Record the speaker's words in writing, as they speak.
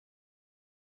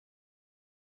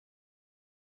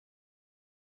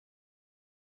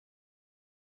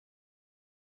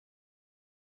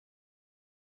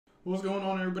What's going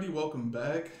on, everybody? Welcome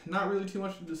back. Not really too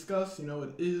much to discuss. It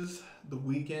is the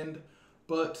weekend,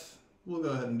 but we'll go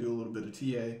ahead and do a little bit of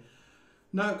TA.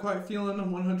 Not quite feeling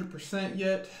 100%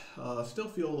 yet. Still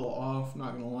feel a little off,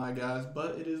 not going to lie, guys,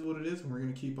 but it is what it is, and we're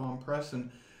going to keep on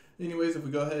pressing. Anyways, if we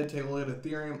go ahead and take a look at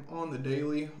Ethereum on the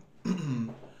daily,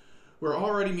 we're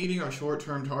already meeting our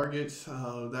short-term targets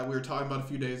that we were talking about a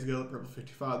few days ago, the purple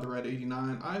 55, the red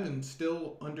 89. I am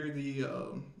still under the,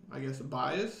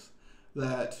 bias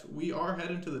that we are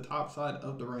heading to the top side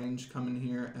of the range coming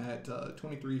here at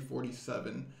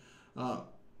 2347.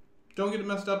 Don't get it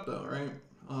messed up though, right?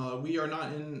 We are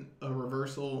not in a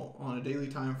reversal on a daily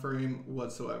time frame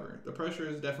whatsoever. The pressure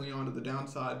is definitely onto the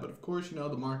downside, but of course, the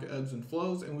market ebbs and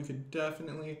flows, and we could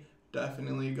definitely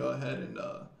go ahead and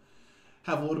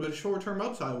have a little bit of short-term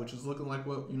upside, which is looking like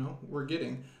what we're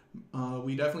getting.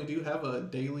 We definitely do have a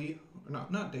daily,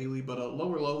 not daily, but a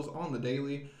lower lows on the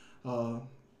daily.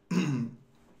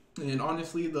 And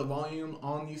honestly, the volume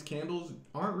on these candles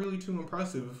aren't really too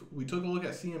impressive. We took a look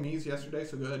at CMEs yesterday,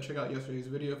 so go ahead and check out yesterday's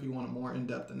video if you want a more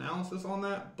in-depth analysis on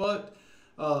that. But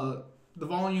the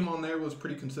volume on there was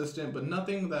pretty consistent, but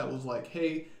nothing that was like,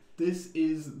 hey, this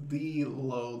is the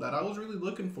low that I was really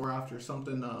looking for after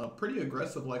something pretty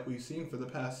aggressive like we've seen for the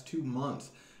past 2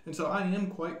 months. And so I am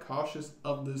quite cautious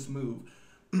of this move.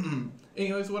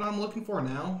 Anyways, what I'm looking for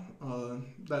now,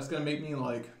 that's going to make me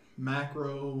like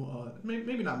macro,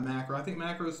 maybe not macro, I think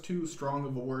macro is too strong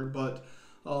of a word, but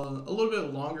a little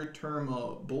bit longer term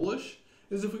bullish,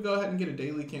 is if we go ahead and get a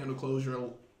daily candle closure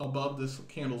above this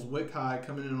candle's wick high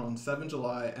coming in on 7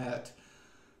 July at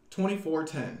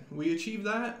 24.10. We achieve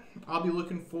that, I'll be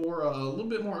looking for a little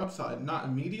bit more upside, not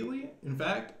immediately. In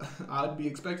fact, I'd be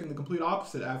expecting the complete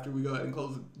opposite after we go ahead and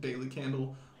close the daily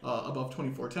candle above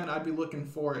 24.10. I'd be looking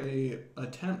for a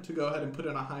attempt to go ahead and put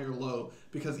in a higher low,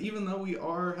 because even though we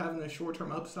are having a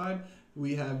short-term upside,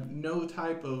 we have no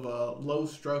type of low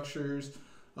structures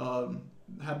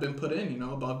have been put in,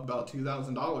 above about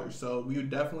 $2,000. So we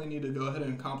would definitely need to go ahead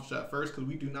and accomplish that first, because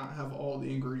we do not have all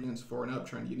the ingredients for an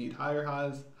uptrend. You need higher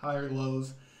highs, higher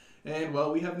lows, and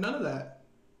well, we have none of that.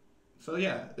 So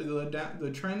yeah,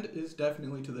 the trend is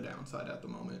definitely to the downside at the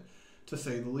moment, to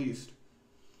say the least.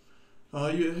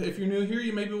 If you're new here,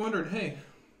 you may be wondering, hey,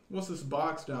 what's this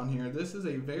box down here? This is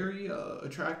a very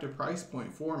attractive price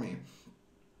point for me,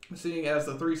 seeing as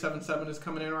the 377 is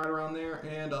coming in right around there,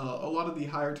 and a lot of the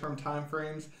higher term time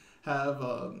frames have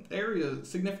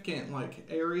significant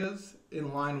areas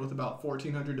in line with about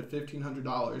 $1,400 to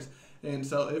 $1,500. And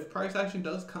so if price action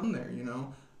does come there,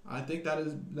 I think that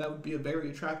would be a very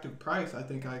attractive price. I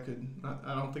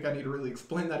don't think I need to really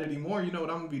explain that anymore. You know what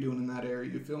I'm gonna be doing in that area,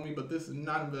 you feel me? But this is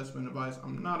not investment advice.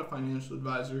 I'm not a financial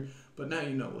advisor, but now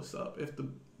you know what's up. If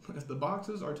the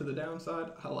boxes are to the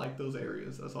downside, I like those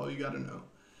areas. That's all you gotta know.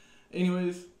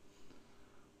 Anyways,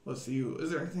 let's see.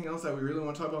 Is there anything else that we really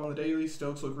want to talk about on the daily?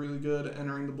 Stokes look really good,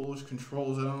 entering the bullish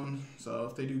control zone. So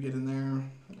if they do get in there,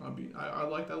 I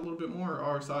like that a little bit more.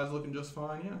 RSI is looking just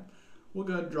fine. Yeah. We'll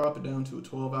go ahead and drop it down to a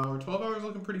 12-hour. 12 hours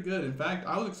looking pretty good. In fact,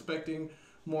 I was expecting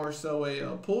more so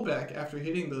a pullback after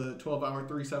hitting the 12-hour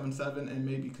 377 and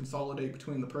maybe consolidate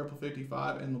between the purple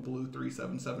 55 and the blue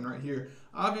 377 right here.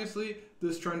 Obviously,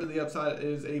 this trend to the upside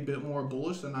is a bit more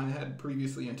bullish than I had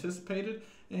previously anticipated,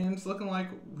 and it's looking like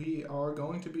we are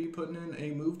going to be putting in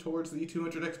a move towards the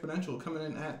 200 exponential coming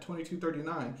in at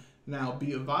 2239. Now,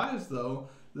 be advised though,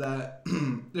 that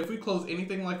if we close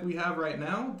anything like we have right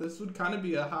now, this would kind of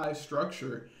be a high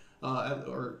structure,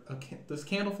 this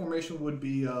candle formation would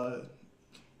be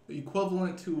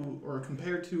equivalent to or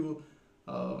compared to,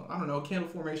 a candle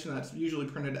formation that's usually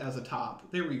printed as a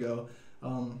top. There we go.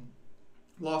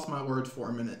 Lost my words for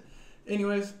a minute.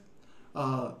 Anyways,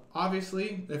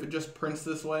 obviously, if it just prints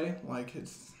this way, like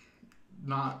it's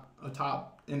not a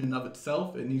top in and of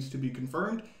itself, it needs to be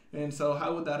confirmed. And so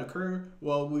how would that occur?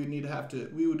 Well, we would have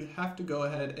to go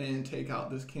ahead and take out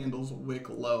this candle's wick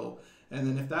low. And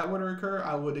then if that were to occur,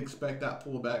 I would expect that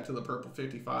pullback to the purple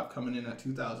 55 coming in at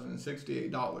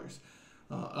 $2,068.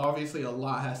 Obviously, a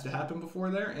lot has to happen before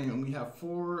there, and we have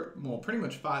pretty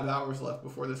much 5 hours left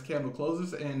before this candle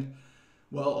closes, and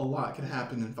well, a lot can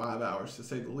happen in 5 hours, to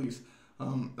say the least.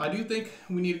 I do think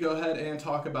we need to go ahead and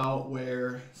talk about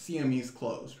where CME's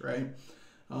closed, right?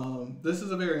 This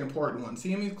is a very important one.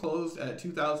 CME's closed at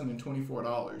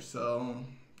 $2,024, so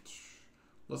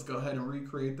let's go ahead and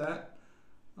recreate that.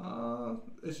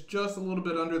 It's just a little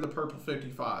bit under the purple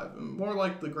 55, more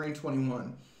like the green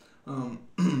 21.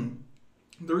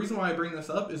 The reason why I bring this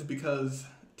up is because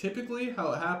typically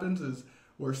how it happens is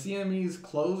where CME's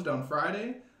closed on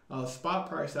Friday, spot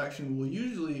price action will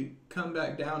usually come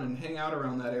back down and hang out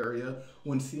around that area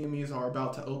when CMEs are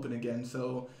about to open again.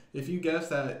 So if you guess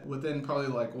that within probably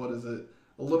like, what is it,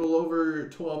 a little over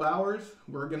 12 hours,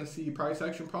 we're going to see price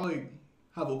action probably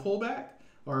have a pullback,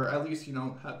 or at least, you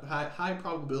know, have high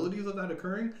probabilities of that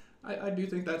occurring, I do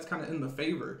think that's kind of in the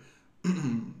favor.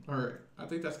 Or I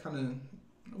think that's kind of,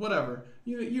 whatever.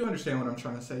 You understand what I'm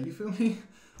trying to say. You feel me?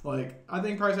 Like, I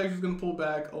think price action is going to pull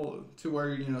back to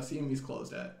where, you know, CME's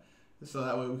closed at. So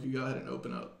that way we can go ahead and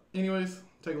open up. Anyways,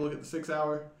 take a look at the 6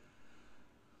 hour.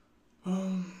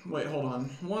 Wait, hold on.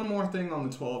 One more thing on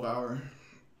the 12 hour.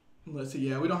 Let's see.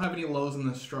 Yeah, we don't have any lows in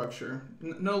this structure.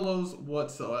 No lows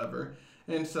whatsoever.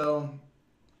 And so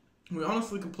we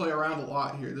honestly could play around a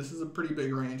lot here. This is a pretty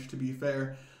big range, to be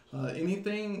fair.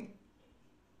 Anything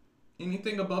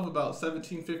above about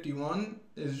 1751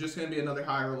 is just going to be another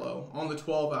higher low on the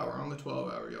 12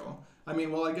 hour, y'all. I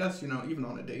mean, well, I guess, you know, even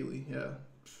on a daily, yeah.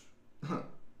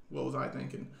 What was I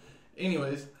thinking?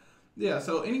 Anyways, yeah,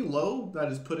 so any low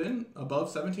that is put in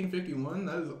above 1751,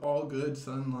 that is all good,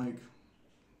 son. Like,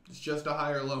 it's just a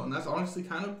higher low, and that's honestly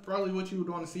kind of probably what you would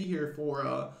want to see here for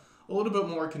a little bit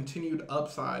more continued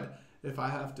upside, if I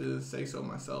have to say so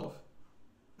myself.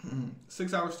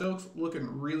 6 hour Stokes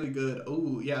looking really good.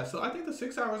 Oh yeah, so I think the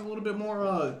 6 hour is a little bit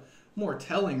more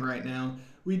telling right now.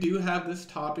 We do have this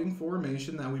topping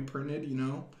formation that we printed, you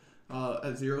know,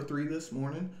 at 03 this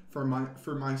morning for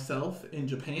myself in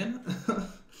Japan.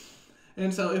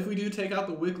 And so if we do take out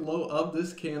the wick low of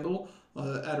this candle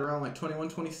at around like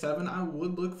 21.27, I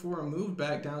would look for a move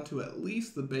back down to at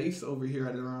least the base over here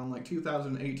at around like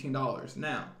 $2,018.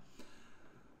 Now,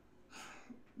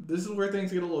 this is where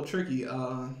things get a little tricky.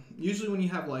 Usually when you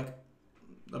have like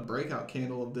a breakout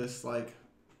candle of this like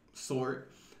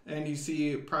sort and you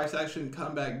see price action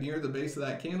come back near the base of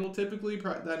that candle, typically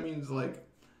that means like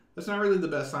that's not really the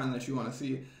best sign that you want to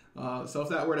see. So if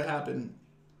that were to happen,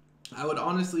 I would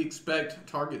honestly expect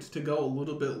targets to go a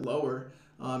little bit lower,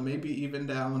 maybe even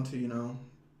down to, you know,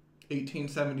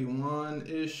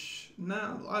 1871-ish.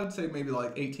 No, I would say maybe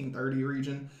like 1830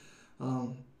 region.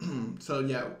 So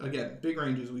yeah, again, big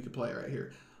ranges we could play right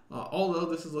here. Although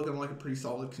this is looking like a pretty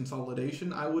solid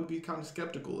consolidation, I would be kind of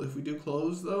skeptical. If we do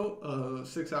close though,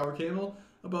 6 hour candle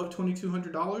above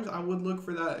 $2,200, I would look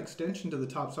for that extension to the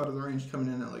top side of the range coming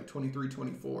in at like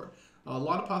 23.24. A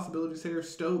lot of possibilities here.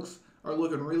 Stokes are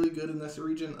looking really good in this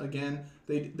region. Again,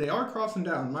 they are crossing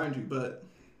down, mind you, but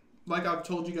like I've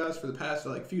told you guys for the past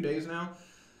like few days now,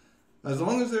 as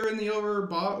long as they're in the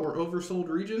overbought or oversold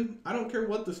region, I don't care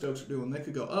what the Stokes are doing. They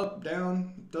could go up,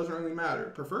 down, doesn't really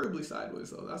matter. Preferably sideways,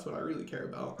 though. That's what I really care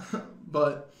about.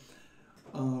 But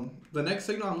the next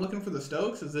signal I'm looking for the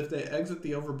Stokes is if they exit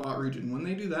the overbought region. When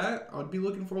they do that, I would be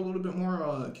looking for a little bit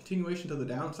more continuation to the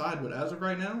downside. But as of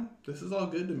right now, this is all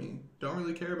good to me. Don't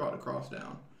really care about a cross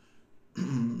down.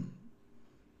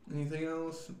 Anything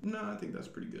else? No, I think that's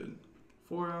pretty good.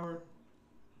 4 hour.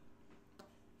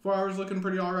 4 hours looking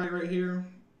pretty all right here.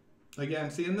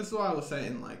 Again, see, and this is what I was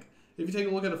saying. Like, if you take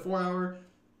a look at a 4 hour,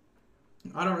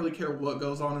 I don't really care what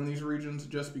goes on in these regions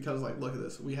just because, like, look at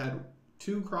this. We had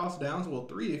 2 cross downs. Well,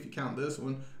 3 if you count this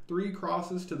one. 3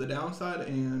 crosses to the downside,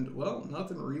 and, well,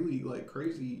 nothing really, like,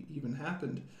 crazy even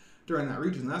happened during that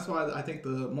region. That's why I think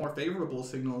the more favorable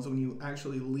signal is when you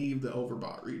actually leave the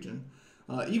overbought region.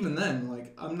 Even then,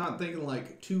 like, I'm not thinking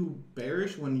like too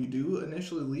bearish when you do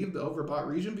initially leave the overbought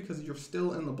region because you're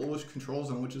still in the bullish control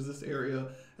zone, which is this area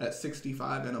at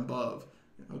 65 and above.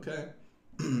 Okay,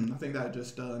 I think that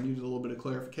just needed a little bit of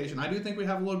clarification. I do think we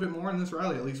have a little bit more in this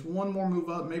rally, at least one more move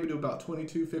up, maybe to about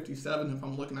 22.57 if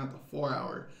I'm looking at the 4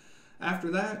 hour.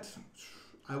 After that,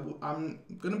 I'm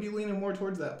going to be leaning more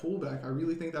towards that pullback. I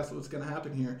really think that's what's going to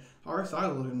happen here.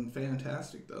 RSI looking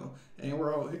fantastic though, and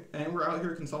we're out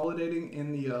here consolidating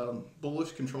in the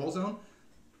bullish control zone.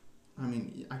 I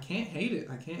mean, I can't hate it.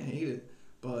 I can't hate it,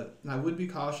 but I would be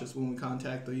cautious when we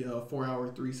contact the 4 hour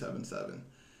 377.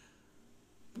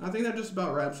 I think that just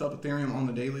about wraps up Ethereum on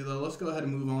the daily though. Let's go ahead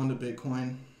and move on to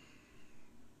Bitcoin.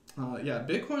 Yeah,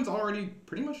 Bitcoin's already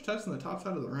pretty much testing the top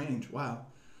side of the range. Wow.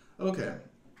 Okay.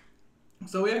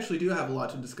 So we actually do have a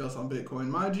lot to discuss on Bitcoin.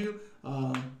 Mind you,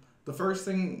 the first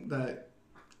thing that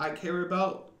I care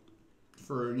about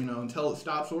for, you know, until it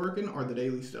stops working are the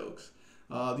daily Stokes.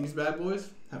 These bad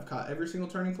boys have caught every single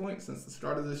turning point since the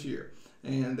start of this year,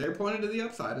 and they're pointed to the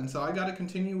upside. And so I got to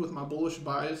continue with my bullish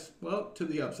bias, well, to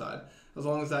the upside, as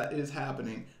long as that is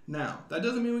happening. Now, that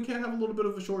doesn't mean we can't have a little bit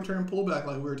of a short-term pullback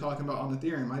like we were talking about on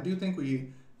Ethereum. I do think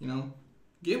we, you know,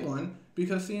 get one,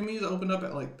 because CME's opened up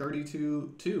at like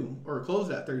 32.2 or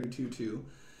closed at 32.2.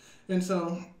 And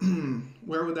so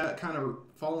where would that kind of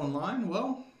fall in line?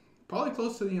 Well, probably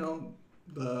close to, you know,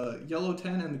 the yellow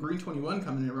 10 and the green 21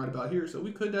 coming in right about here. So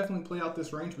we could definitely play out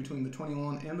this range between the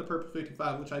 21 and the purple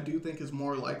 55, which I do think is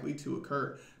more likely to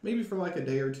occur, maybe for like a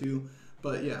day or two.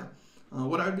 But yeah,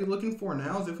 what I'd be looking for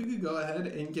now is if we could go ahead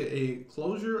and get a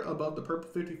closure above the purple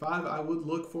 55, I would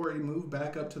look for a move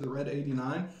back up to the red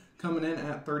 89, coming in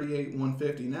at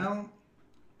 38,150. Now,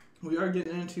 we are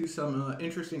getting into some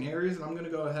interesting areas, and I'm going to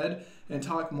go ahead and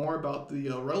talk more about the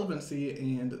relevancy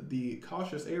and the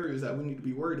cautious areas that we need to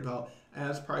be worried about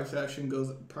as price action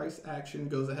goes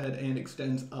ahead and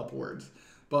extends upwards.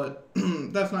 But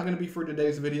that's not going to be for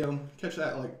today's video. Catch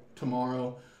that like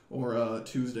tomorrow or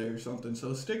Tuesday or something.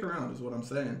 So stick around is what I'm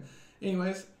saying.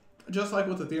 Anyways, just like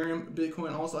with Ethereum,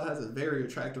 Bitcoin also has a very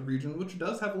attractive region, which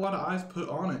does have a lot of eyes put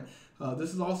on it.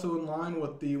 This is also in line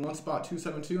with the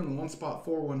 1.272 and the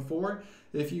 1.414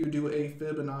 if you do a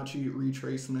Fibonacci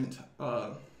retracement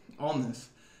on this.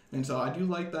 And so I do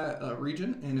like that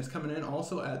region, and it's coming in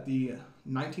also at the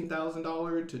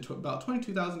 $19,000 to about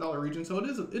 $22,000 region. So it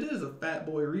is a fat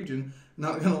boy region,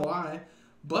 not gonna lie.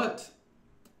 But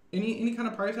any kind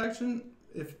of price action,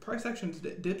 if price action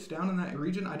dips down in that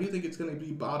region, I do think it's going to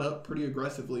be bought up pretty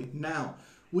aggressively. Now,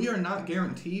 we are not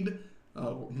guaranteed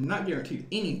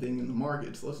anything in the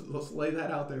markets. Let's lay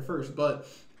that out there first. But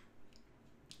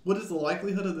what is the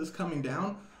likelihood of this coming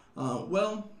down?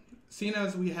 Well, seeing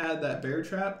as we had that bear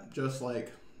trap just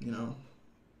like,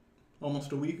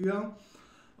 almost a week ago,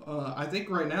 I think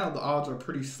right now the odds are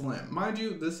pretty slim. Mind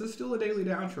you, this is still a daily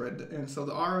downtrend, and so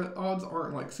the odds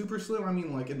aren't like super slim. I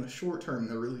mean, like in the short term,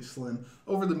 they're really slim.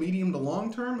 Over the medium to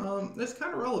long term, it's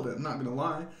kind of relevant, I'm not going to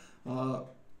lie.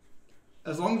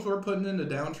 As long as we're putting in a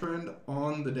downtrend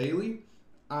on the daily,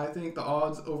 I think the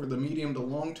odds over the medium to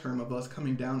long term of us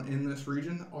coming down in this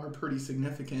region are pretty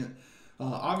significant.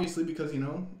 Obviously, because,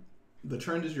 the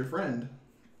trend is your friend.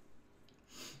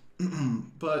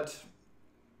 But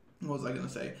what was I going to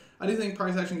say? I do think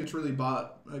price action gets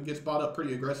bought up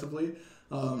pretty aggressively.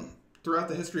 Throughout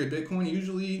the history of Bitcoin,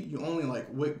 usually you only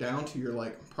wick down to your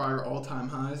prior all-time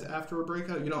highs after a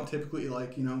breakout. You don't typically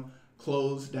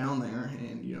close down there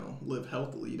and live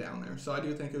healthily down there. So I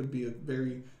do think it would be a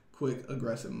very quick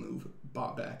aggressive move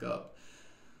bought back up.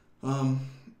 And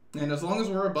as long as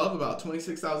we're above about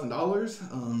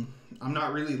 $26,000, I'm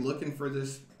not really looking for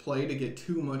this play to get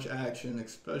too much action,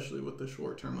 especially with the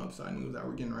short-term upside move that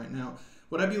we're getting right now.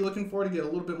 What I'd be looking for to get a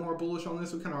little bit more bullish on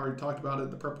this, we kind of already talked about it,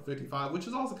 the purple 55, which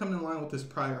is also coming in line with this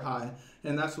prior high,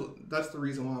 and that's the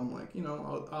reason why I'm like,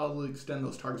 I'll extend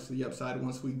those targets to the upside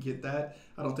once we get that.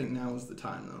 I don't think now is the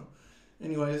time though.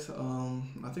 Anyways,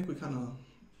 I think we kind of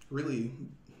really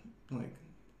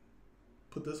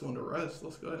put this one to rest.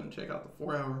 Let's go ahead and check out the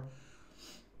 4 hour.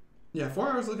 Yeah, 4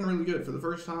 hours looking really good. For the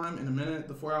first time in a minute,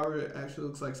 the 4 hour actually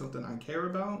looks like something I care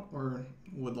about or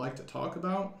would like to talk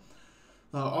about.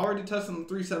 Already testing the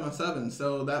 377,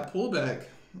 so that pullback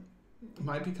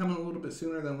might be coming a little bit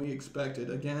sooner than we expected.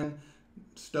 Again,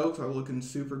 stokes are looking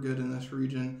super good in this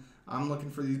region. I'm looking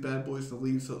for these bad boys to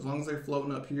leave, so as long as they're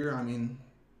floating up here, I mean,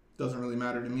 doesn't really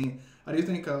matter to me. I do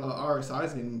think RSI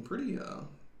is getting pretty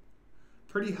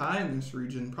high in this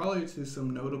region, probably to some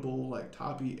notable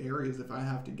toppy areas if I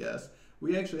have to guess.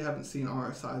 We actually haven't seen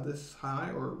RSI this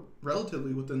high or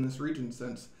relatively within this region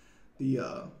since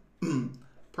the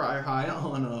prior high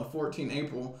on 14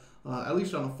 April, at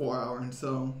least on a 4 hour. And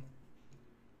so,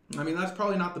 I mean, that's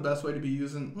probably not the best way to be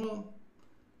using, well,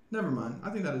 never mind. I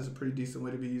think that is a pretty decent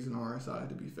way to be using RSI,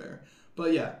 to be fair.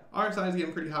 But yeah, RSI is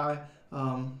getting pretty high.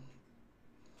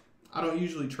 I don't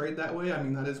usually trade that way. I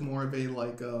mean, that is more of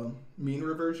a mean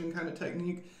reversion kind of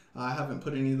technique. I haven't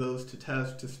put any of those to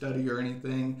test, to study, or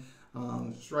anything.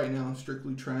 Just right now, I'm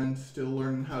strictly trend, still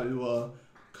learning how to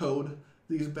code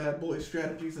these bad boy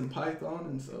strategies in Python.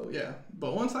 And so, yeah.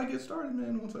 But once I get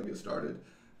started,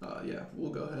 yeah,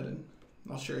 we'll go ahead and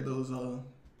I'll share those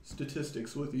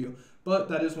statistics with you. But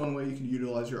that is one way you can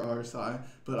utilize your RSI.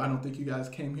 But I don't think you guys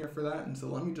came here for that. And so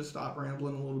let me just stop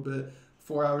rambling a little bit.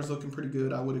 4 hours looking pretty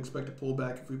good. I would expect a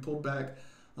pullback. If we pulled back,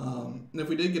 and if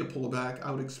we did get a pullback,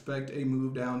 I would expect a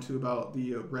move down to about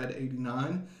the red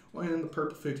 89 and the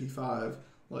purple 55.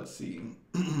 Let's see.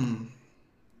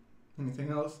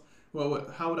 Anything else?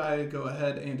 Well, how would I go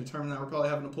ahead and determine that we're probably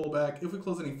having a pullback? If we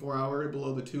close any 4 hour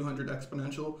below the 200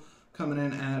 exponential, coming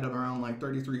in at around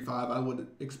 33.5, I would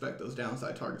expect those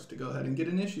downside targets to go ahead and get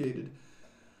initiated.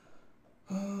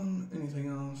 Anything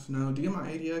else? No,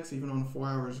 DMI ADX even on 4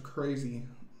 hours is crazy.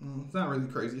 Well, it's not really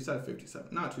crazy. It's at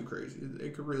 57. Not too crazy.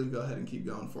 It could really go ahead and keep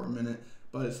going for a minute,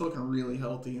 but it's looking really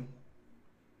healthy.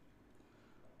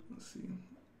 Let's see.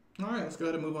 All right, let's go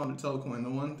ahead and move on to Telcoin, the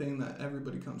one thing that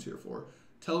everybody comes here for.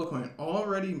 Telcoin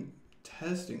already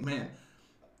testing. Man,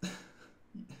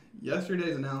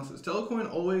 yesterday's analysis. Telcoin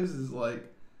always is like,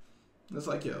 it's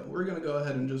like, yo, we're going to go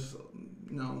ahead and just,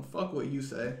 you know, fuck what you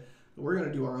say. We're going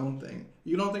to do our own thing.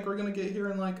 You don't think we're going to get here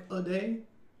in like a day?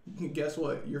 Guess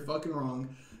what? You're fucking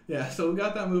wrong. Yeah, so we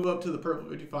got that move up to the purple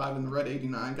 55 and the red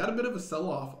 89. Got a bit of a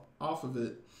sell-off off of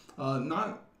it.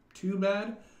 Not too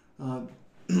bad.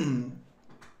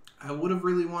 I would have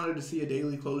really wanted to see a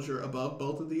daily closure above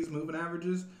both of these moving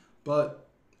averages, but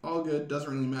all good, doesn't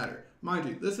really matter. Mind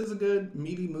you, this is a good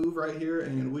meaty move right here,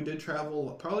 and we did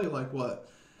travel probably like what?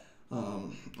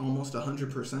 Almost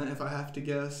 100% if I have to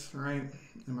guess, right?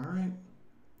 Am I right?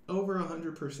 Over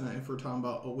 100% if we're talking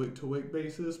about a wick-to-wick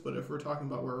basis, but if we're talking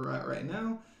about where we're at right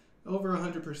now, over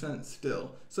 100%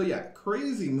 still. So yeah,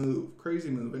 crazy move, crazy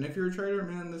move. And if you're a trader,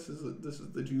 man, this is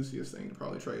the juiciest thing to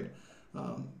probably trade.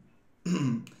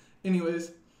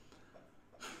 Anyways,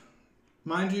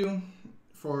 mind you,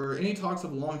 for any talks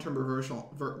of long-term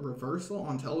reversal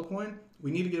on Telecoin,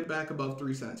 we need to get back above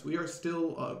 3 cents. We are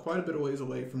still quite a bit of ways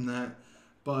away from that,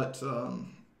 but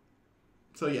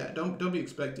so yeah, don't be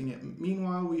expecting it.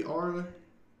 Meanwhile, we are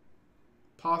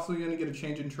possibly going to get a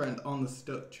change of trend on the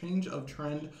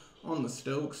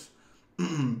Stokes.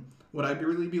 What I'd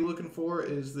really be looking for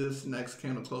is this next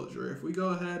candle closure. If we go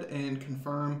ahead and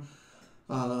confirm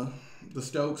the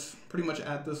Stokes pretty much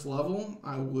at this level,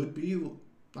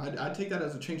 I'd take that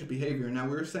as a change of behavior. Now,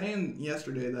 we were saying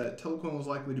yesterday that Telecoin was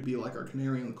likely to be like our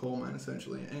canary in the coal mine,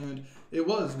 essentially, and it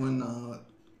was when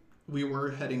we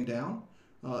were heading down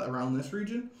around this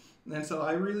region. And so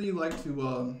I really like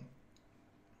to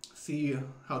see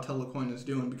how Telecoin is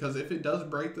doing, because if it does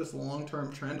break this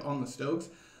long-term trend on the Stokes,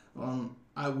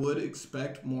 I would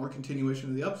expect more continuation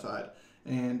of the upside,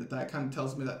 and that kind of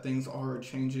tells me that things are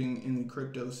changing in the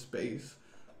crypto space.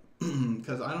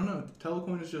 Because I don't know,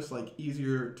 Telecoin is just like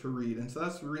easier to read, and so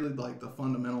that's really like the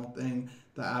fundamental thing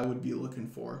that I would be looking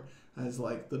for as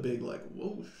like the big like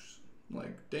whoosh,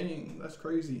 like dang, that's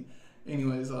crazy.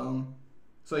 Anyways,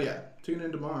 so yeah, tune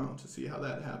in tomorrow to see how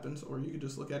that happens, or you could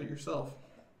just look at it yourself.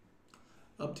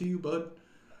 Up to you, bud.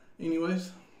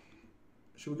 Anyways,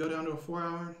 should we go down to a 4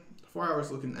 hour? 4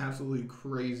 hours looking absolutely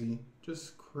crazy,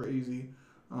 just crazy.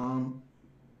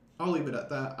 I'll leave it at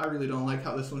that. I really don't like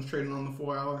how this one's trading on the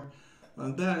 4 hour.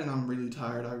 That, and I'm really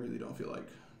tired. I really don't feel like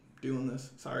doing this.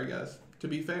 Sorry, guys. To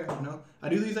be fair, you know, I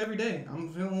do these every day.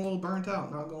 I'm feeling a little burnt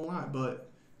out, not gonna lie,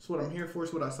 but it's what I'm here for.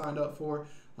 It's what I signed up for.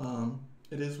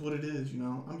 It is what it is, you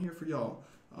know. I'm here for y'all.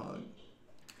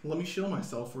 Let me shill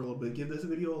myself for a little bit. Give this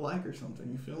video a like or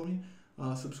something. You feel me?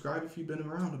 Subscribe if you've been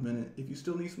around a minute. If you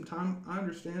still need some time, I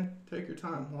understand. Take your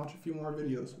time. Watch a few more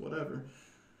videos, whatever.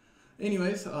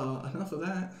 Anyways, enough of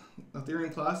that.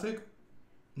 Ethereum Classic.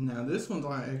 Now this one's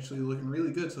actually looking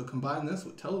really good. So combine this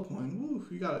with Telecoin. Woo,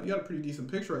 you got a pretty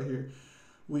decent picture right here.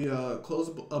 We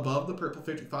closed above the purple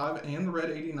 55 and the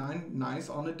red 89. Nice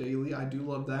on the daily. I do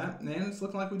love that. And it's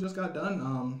looking like we just got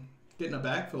done getting a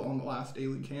backfill on the last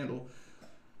daily candle.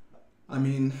 I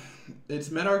mean, it's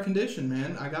met our condition,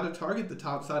 man. I got to target the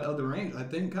top side of the range. I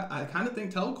kind of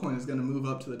think Telecoin is going to move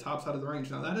up to the top side of the range.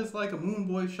 Now that is like a moon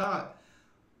boy shot.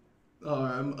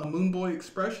 A moon boy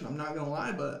expression, I'm not gonna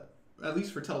lie, but at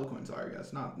least for Telecoin, sorry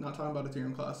guys, not talking about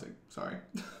Ethereum Classic, sorry.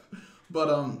 But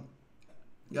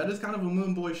yeah, it is kind of a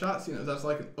moon boy shot, you know, that's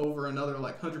like over another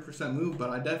like 100% move,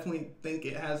 but I definitely think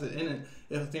it has it in it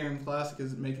if Ethereum Classic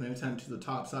is making an attempt to the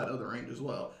top side of the range as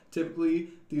well.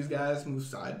 Typically, these guys move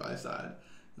side by side,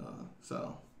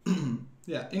 so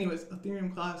yeah. Anyways,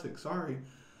 Ethereum Classic, sorry,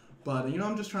 but you know,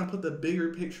 I'm just trying to put the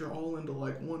bigger picture all into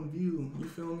like one view. You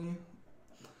feel me?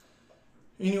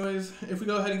 Anyways, if we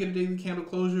go ahead and get a daily candle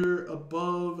closure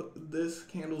above this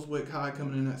candle's wick high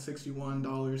coming in at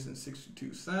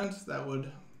 $61.62, that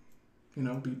would, you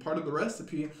know, be part of the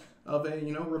recipe of a,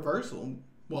 you know, reversal.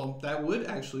 Well, that would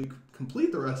actually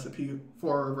complete the recipe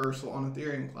for a reversal on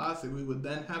Ethereum Classic. We would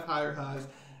then have higher highs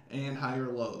and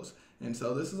higher lows. And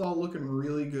so this is all looking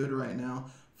really good right now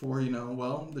for, you know,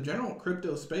 well, the general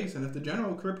crypto space. And if the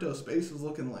general crypto space is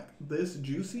looking like this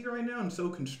juicy right now and so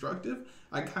constructive,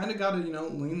 I kind of got to, you know,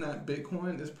 lean that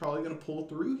Bitcoin is probably going to pull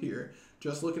through here.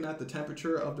 Just looking at the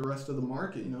temperature of the rest of the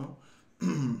market, you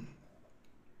know.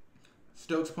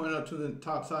 Stokes pointed up to the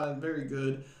top side, very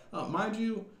good. Mind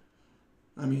you,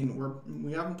 I mean,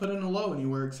 we haven't put in a low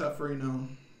anywhere except for, you know,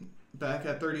 back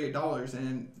at $38,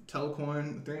 and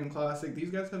Telecoin, Ethereum Classic, these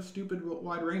guys have stupid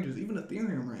wide ranges, even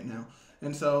Ethereum right now.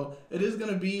 And so it is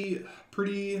going to be a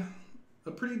pretty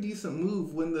decent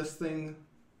move when this thing,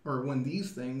 or when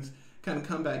these things kind of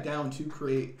come back down to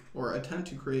create or attempt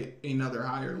to create another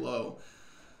higher low.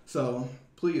 So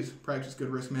please practice good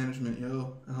risk management,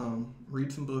 yo.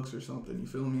 Read some books or something, you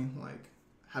feel me? Like,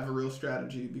 have a real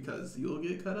strategy, because you'll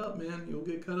get cut up, man. You'll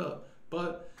get cut up.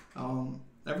 But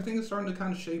everything is starting to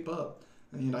kind of shape up.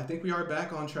 And I think we are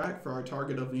back on track for our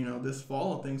target of, you know, this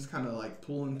fall, things kind of like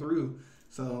pulling through.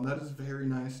 So that is very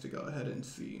nice to go ahead and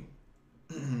see.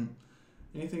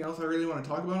 Anything else I really want to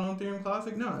talk about on Ethereum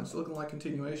Classic? No, it's looking like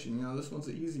continuation. You know, this one's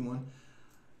an easy one.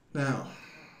 Now,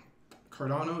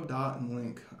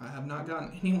 Cardano.Link. I have not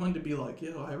gotten anyone to be like,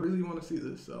 yo, I really want to see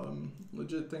this. So I'm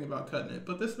legit thinking about cutting it.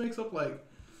 But this makes up like,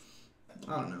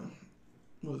 I don't know,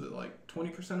 what was it, like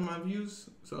 20% of my views?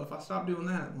 So if I stop doing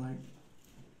that, like,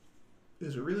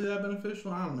 is it really that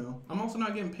beneficial? I don't know. I'm also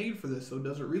not getting paid for this, so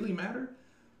does it really matter?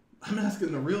 I'm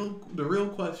asking the real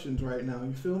questions right now.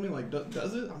 You feel me? Like,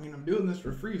 does it? I mean, I'm doing this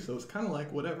for free, so it's kind of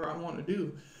like whatever I want to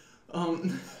do.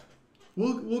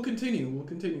 We'll continue. We'll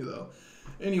continue though.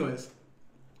 Anyways,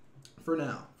 for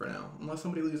now, unless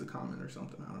somebody leaves a comment or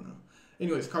something, I don't know.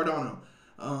 Anyways, Cardano.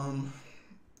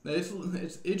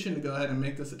 It's itching to go ahead and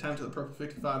make this attempt at the purple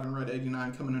 55 and red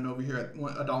 89, coming in over here at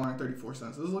 $1.34.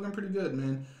 This is looking pretty good,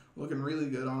 man. Looking really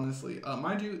good, honestly.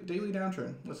 Mind you, daily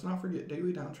downtrend. Let's not forget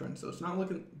daily downtrend. So it's not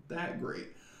looking that great,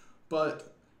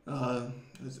 but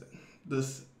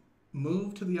this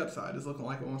move to the upside is looking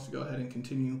like it wants to go ahead and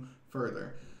continue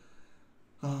further.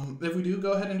 If we do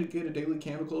go ahead and get a daily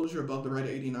candle closure above the red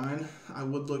 89, I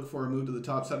would look for a move to the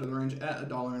top side of the range at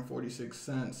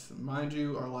 $1.46. Mind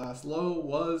you, our last low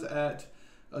was at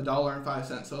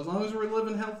 $1.05. So as long as we're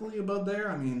living healthily above there,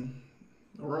 I mean,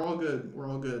 we're all good. We're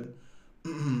all good.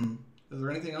 Is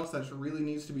there anything else that really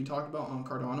needs to be talked about on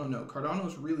Cardano? No, Cardano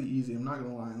is really easy. I'm not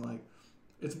gonna lie. Like,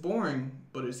 it's boring,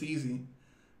 but it's easy,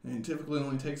 and it typically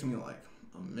only takes me like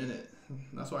a minute.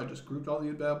 That's why I just grouped all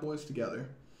these bad boys together.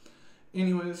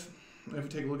 Anyways, if we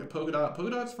take a look at Polkadot,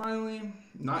 Polkadot's finally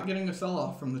not getting a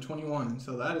sell-off from the 21,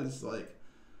 so that is like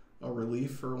a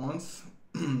relief for once.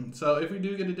 So if we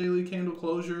do get a daily candle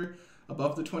closure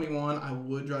above the 21, I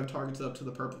would drive targets up to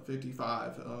the purple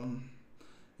 55.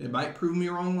 It might prove me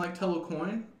wrong like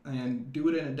Telcoin and do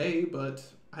it in a day, but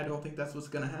I don't think that's what's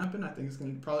going to happen. I think it's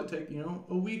going to probably take, you know,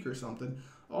 a week or something.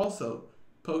 Also,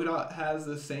 Polkadot has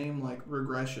the same like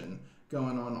regression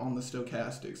going on the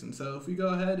stochastics. And so if we go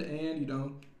ahead and, you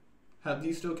know, have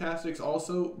these stochastics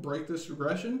also break this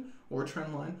regression or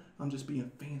trend line, I'm just being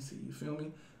fancy, you feel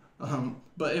me?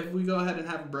 But if we go ahead and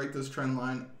have it break this trend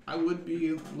line, I would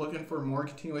be looking for more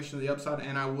continuation of the upside,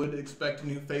 and I would expect a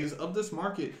new phase of this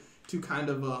market to kind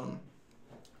of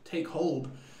take hold,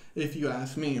 if you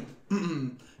ask me.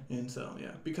 And so,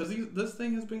 yeah, because this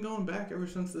thing has been going back ever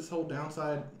since this whole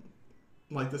downside,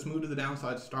 like this move to the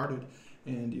downside started,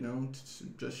 and, you know,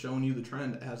 just showing you the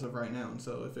trend as of right now. And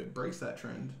so if it breaks that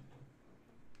trend,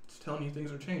 it's telling you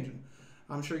things are changing.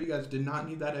 I'm sure you guys did not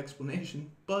need that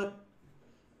explanation, but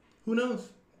who knows?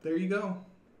 There you go.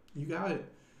 You got it.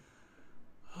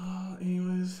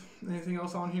 Anyways, anything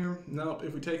else on here? Nope.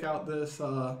 If we take out this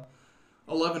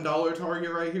 $11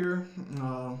 target right here,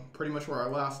 pretty much where our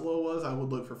last low was, I would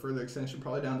look for further extension,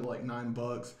 probably down to like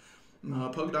 $9.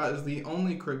 Polkadot is the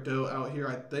only crypto out here,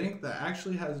 I think, that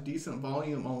actually has decent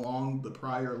volume along the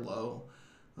prior low.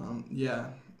 Yeah,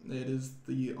 it is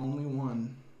the only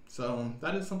one. So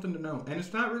that is something to know. And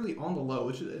it's not really on the low,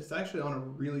 which it's actually on a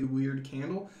really weird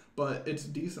candle, but it's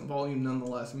decent volume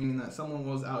nonetheless, meaning that someone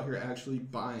was out here actually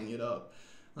buying it up.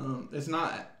 It's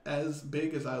not as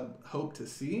big as I'd hope to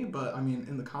see, but I mean,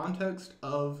 in the context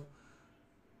of,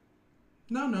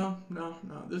 no,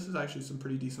 this is actually some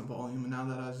pretty decent volume. And now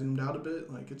that I zoomed out a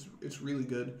bit, like it's really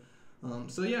good.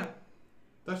 So yeah,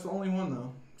 that's the only one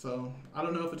though. So I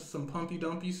don't know if it's some pumpy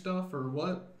dumpy stuff or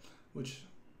what, which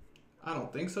I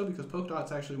don't think so, because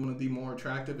Polkadot's actually one of the more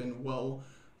attractive and well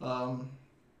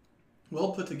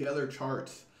put together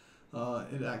charts.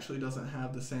 It actually doesn't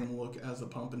have the same look as a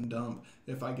pump and dump.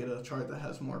 If I get a chart that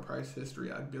has more price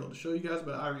history, I'd be able to show you guys,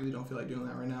 but I really don't feel like doing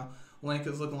that right now. Link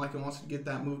is looking like it wants to get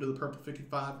that move to the purple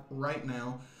 55 right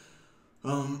now.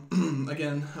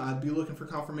 Again, I'd be looking for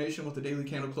confirmation with the daily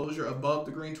candle closure above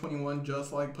the green 21,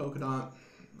 just like Polkadot.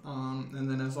 And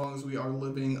then as long as we are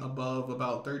living above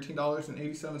about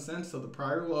 $13.87, so the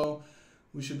prior low,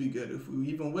 we should be good. If we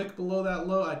even wick below that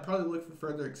low, I'd probably look for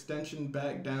further extension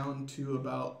back down to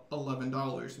about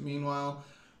 $11. Meanwhile,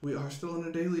 we are still in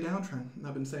a daily downtrend.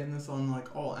 I've been saying this on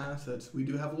like all assets. We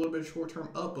do have a little bit of short-term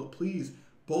up, but please,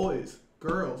 boys,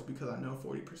 girls, because I know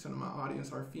 40% of my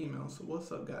audience are female. So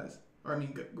what's up, guys? Or I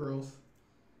mean, girls.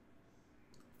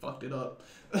 Fucked it up.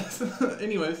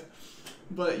 Anyways,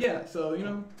 but yeah, so, you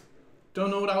know, don't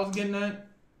know what I was getting at.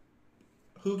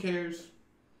 Who cares?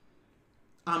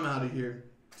 I'm out of here.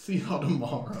 See y'all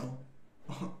tomorrow.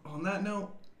 On that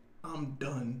note, I'm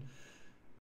done.